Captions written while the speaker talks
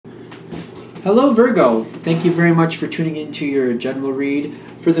Hello Virgo, thank you very much for tuning into your general read.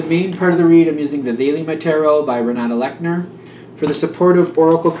 For the main part of the read, I'm using the Valima Tarot by Renata Lechner. For the supportive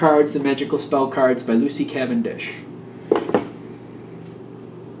oracle cards, the magical spell cards by Lucy Cavendish.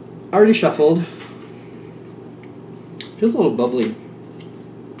 Already shuffled. Feels a little bubbly.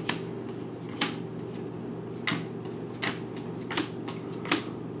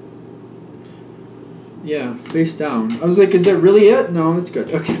 Yeah, face down. I was like, is that really it? No, it's good.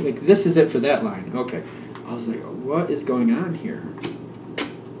 Okay, like this is it for that line. Okay. I was like, what is going on here?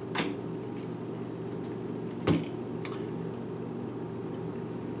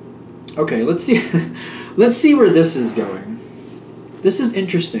 Okay, let's see. Let's see where this is going. This is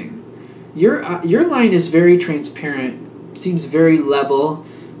interesting. Your line is very transparent. Seems very level,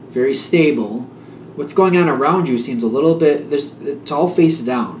 very stable. What's going on around you seems a little bit. It's all face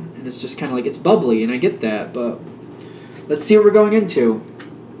down. And it's just kind of like, it's bubbly, and I get that, but let's see what we're going into.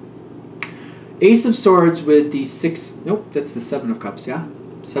 Ace of Swords with the six, nope, that's the Seven of Cups, yeah?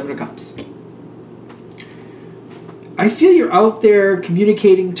 Seven of Cups. I feel you're out there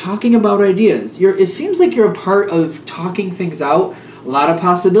communicating, talking about ideas. It seems like you're a part of talking things out. A lot of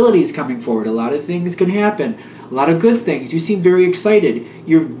possibilities coming forward. A lot of things could happen. A lot of good things. You seem very excited.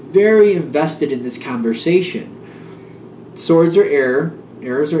 You're very invested in this conversation. Swords are air.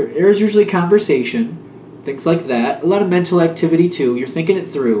 Air is usually conversation, things like that. A lot of mental activity too. You're thinking it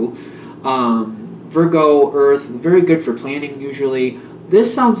through. Virgo, Earth, very good for planning usually.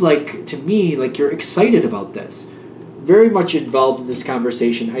 This sounds like, to me, like you're excited about this. Very much involved in this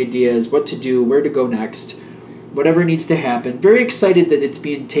conversation. Ideas, what to do, where to go next, whatever needs to happen. Very excited that it's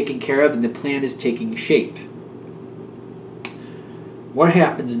being taken care of and the plan is taking shape. What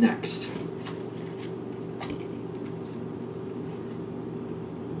happens next?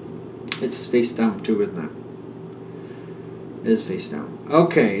 It's face down too, isn't it? It is face down.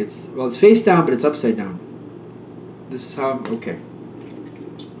 Okay, it's face down, but it's upside down. This is how okay.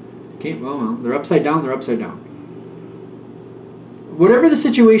 Okay, well, they're upside down, they're upside down. Whatever the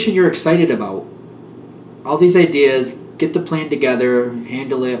situation you're excited about, all these ideas, get the plan together,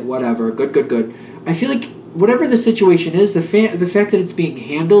 handle it, whatever, good. I feel like whatever the situation is, the fact that it's being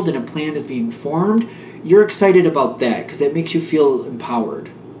handled and a plan is being formed, you're excited about that because it makes you feel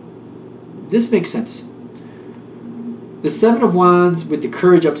empowered. This makes sense. The Seven of Wands with the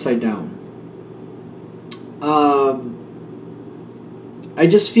Courage upside down. I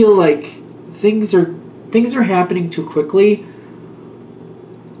just feel like things are happening too quickly.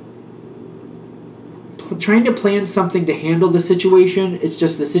 Trying to plan something to handle the situation, it's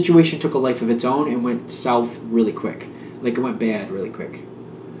just the situation took a life of its own and went south really quick. Like it went bad really quick.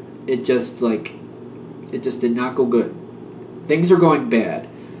 It just did not go good. Things are going bad.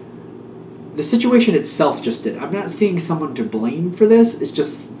 The situation itself just did. I'm not seeing someone to blame for this. It's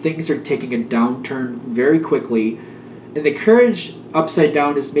just things are taking a downturn very quickly. And the Courage upside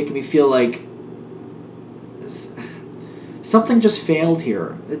down is making me feel like something just failed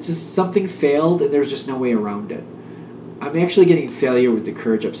here. It's just something failed and there's just no way around it. I'm actually getting failure with the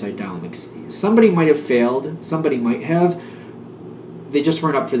Courage upside down. Like somebody might have failed. Somebody might have. They just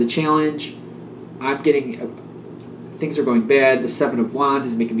weren't up for the challenge. I'm getting... Things are going bad. The Seven of Wands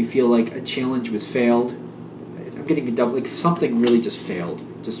is making me feel like a challenge was failed. I'm getting a double, like something really just failed.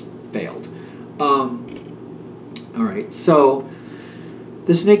 All right, so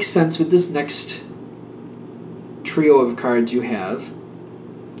this makes sense with this next trio of cards you have.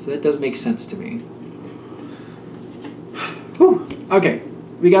 So that does make sense to me. Whew. Okay,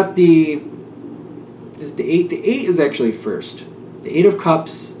 we got is the 8? The 8 is actually first. The 8 of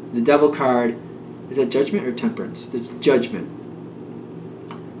Cups, the Devil card. Is that Judgment or Temperance? It's Judgment.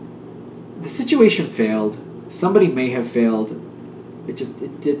 The situation failed. Somebody may have failed.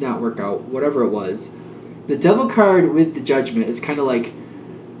 It did not work out. Whatever it was. The Devil card with the Judgment is kind of like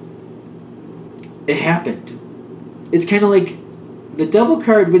it happened. It's kind of like the Devil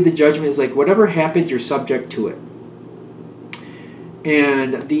card with the Judgment is like whatever happened, you're subject to it.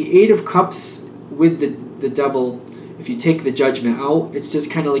 And the 8 of Cups with the Devil, if you take the Judgment out, it's just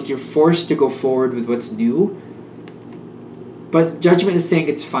kind of like you're forced to go forward with what's new. But Judgment is saying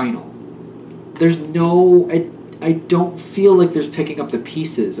it's final. There's no... I don't feel like there's picking up the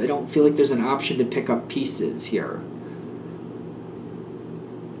pieces. I don't feel like there's an option to pick up pieces here.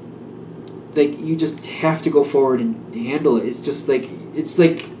 Like, you just have to go forward and handle it. It's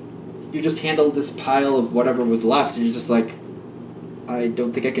like you just handled this pile of whatever was left, and you're just like, I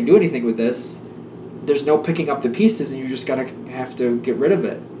don't think I can do anything with this. There's no picking up the pieces, and you just have to get rid of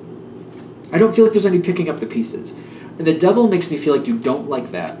it. I don't feel like there's any picking up the pieces. And the Devil makes me feel like you don't like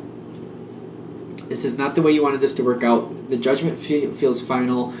that. This is not the way you wanted this to work out. The Judgment feels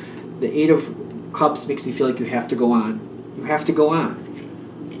final. The Eight of Cups makes me feel like you have to go on. You have to go on.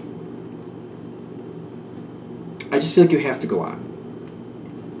 I just feel like you have to go on.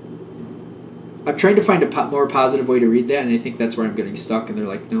 I'm trying to find a more positive way to read that, and I think that's where I'm getting stuck, and they're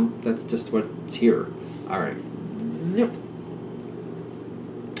like, no, that's just what's here. All right. Yep.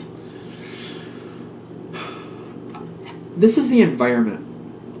 This is the environment.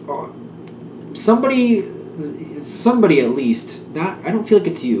 Somebody at least, I don't feel like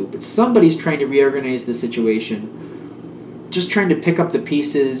it's you, but somebody's trying to reorganize the situation, just trying to pick up the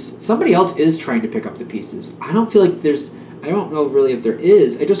pieces. Somebody else is trying to pick up the pieces. I don't feel like I don't know really if there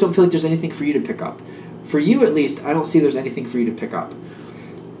is. I just don't feel like there's anything for you to pick up. For you at least, I don't see there's anything for you to pick up.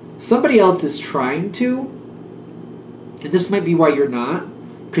 Somebody else is trying to, and this might be why you're not,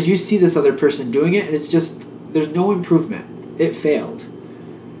 because you see this other person doing it, and it's just, there's no improvement. It failed.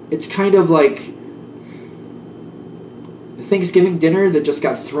 It's kind of like the Thanksgiving dinner that just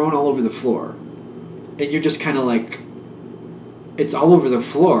got thrown all over the floor. And you're just kind of like, it's all over the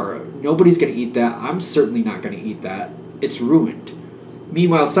floor. Nobody's going to eat that. I'm certainly not going to eat that. It's ruined.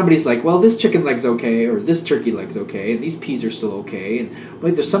 Meanwhile, somebody's like, well, this chicken leg's okay, or this turkey leg's okay, and these peas are still okay, and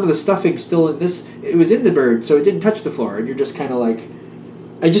wait, there's some of the stuffing still in this. It was in the bird, so it didn't touch the floor. And you're just kind of like,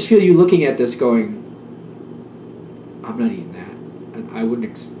 I just feel you looking at this going, I'm not eating that. And I wouldn't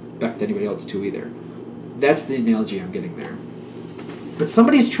expect anybody else to either. That's the analogy I'm getting there. But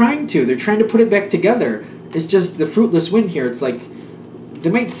somebody's trying to. They're trying to put it back together. It's just the fruitless win here. It's like, they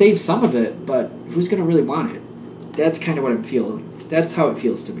might save some of it, but who's going to really want it? That's kind of what I'm feeling. That's how it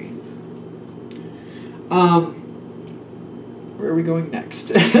feels to me. Where are we going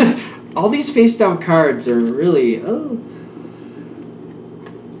next? All these face-down cards are really...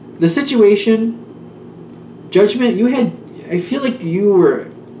 The situation, judgment, I feel like you were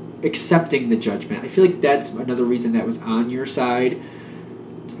accepting the judgment. I feel like that's another reason that was on your side.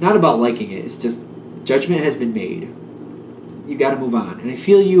 It's not about liking it. It's just judgment has been made. You got to move on. And I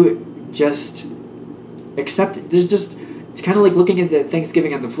feel you just accept it. It's kind of like looking at the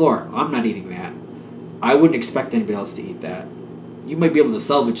Thanksgiving on the floor. I'm not eating that. I wouldn't expect anybody else to eat that. You might be able to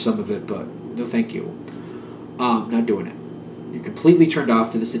salvage some of it, but no thank you. Not doing it. You're completely turned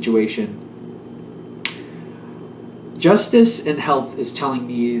off to the situation. Justice and health is telling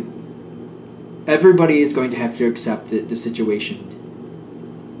me everybody is going to have to accept that the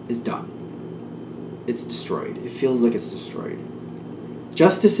situation is done. It's destroyed. It feels like it's destroyed.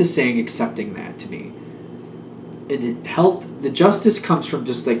 Justice is saying accepting that to me. In health, the justice comes from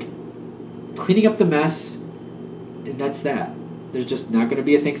just like cleaning up the mess, and that's that. There's just not going to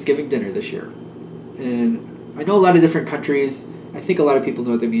be a Thanksgiving dinner this year. And I know a lot of different countries. I think a lot of people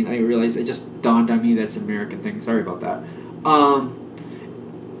know what they mean. I realize it just dawned on me that's an American thing. Sorry about that.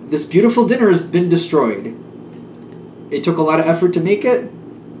 This beautiful dinner has been destroyed. It took a lot of effort to make it,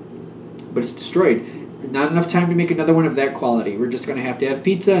 but it's destroyed. Not enough time to make another one of that quality. We're just going to have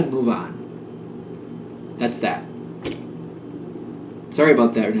pizza and move on. That's that. Sorry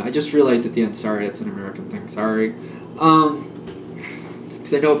about that. I just realized at the end, sorry, that's an American thing. Sorry.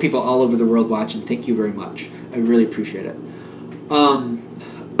 Because I know people all over the world watch, and thank you very much. I really appreciate it.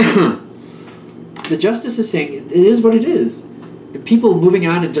 The justice is saying it is what it is. And people moving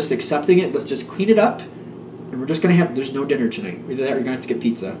on and just accepting it, let's just clean it up, and we're just going to there's no dinner tonight. Either that or you're going to have to get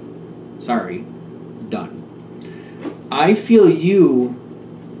pizza. Sorry. Done. I feel you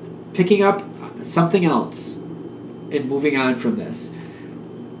picking up something else and moving on from this.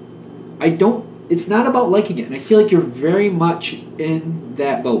 It's not about liking it, and I feel like you're very much in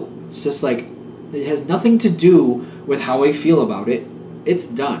that boat. It's just like, it has nothing to do with how I feel about it. It's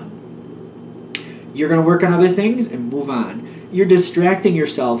done. You're going to work on other things and move on. You're distracting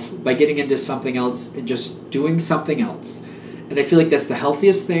yourself by getting into something else and just doing something else. And I feel like that's the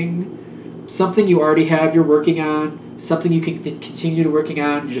healthiest thing. Something you already have you're working on, something you can continue to working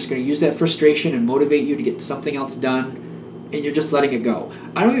on. You're just going to use that frustration and motivate you to get something else done, and you're just letting it go.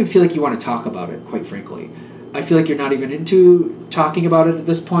 I don't even feel like you want to talk about it, quite frankly. I feel like you're not even into talking about it at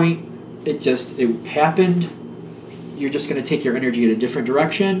this point. It happened. You're just going to take your energy in a different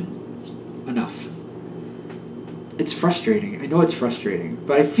direction. Enough. It's frustrating. I know it's frustrating.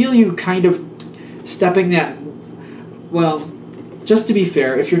 But I feel you kind of stepping that... Well, just to be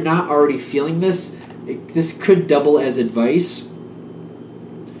fair, if you're not already feeling this, this could double as advice.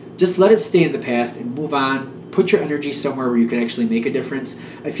 Just let it stay in the past and move on. Put your energy somewhere where you can actually make a difference.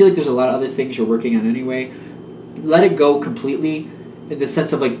 I feel like there's a lot of other things you're working on anyway. Let it go completely in the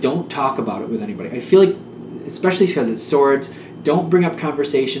sense of, like, don't talk about it with anybody. I feel like, especially because it's swords, don't bring up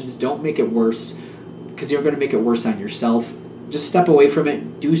conversations. Don't make it worse, because you're going to make it worse on yourself. Just step away from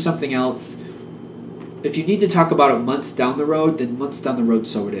it. Do something else. if you need to talk about it months down the road, then months down the road,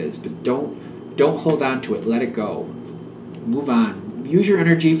 so it is. But don't hold on to it. Let it go. Move on. Use your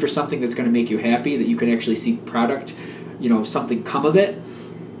energy for something that's going to make you happy, that you can actually see product, something come of it.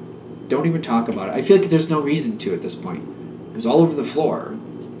 Don't even talk about it. I feel like there's no reason to at this point. It was all over the floor.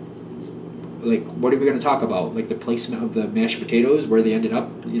 Like, what are we going to talk about? Like the placement of the mashed potatoes, where they ended up,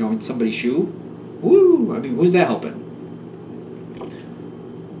 in somebody's shoe? Woo! I mean, who's that helping?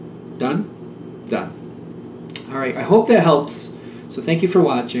 Done? Done. All right, I hope that helps. So thank you for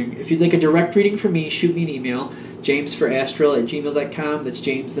watching. If you'd like a direct reading from me, shoot me an email, jamesforastral@gmail.com. That's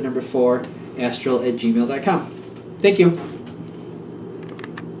James, the number 4, astral@gmail.com. Thank you.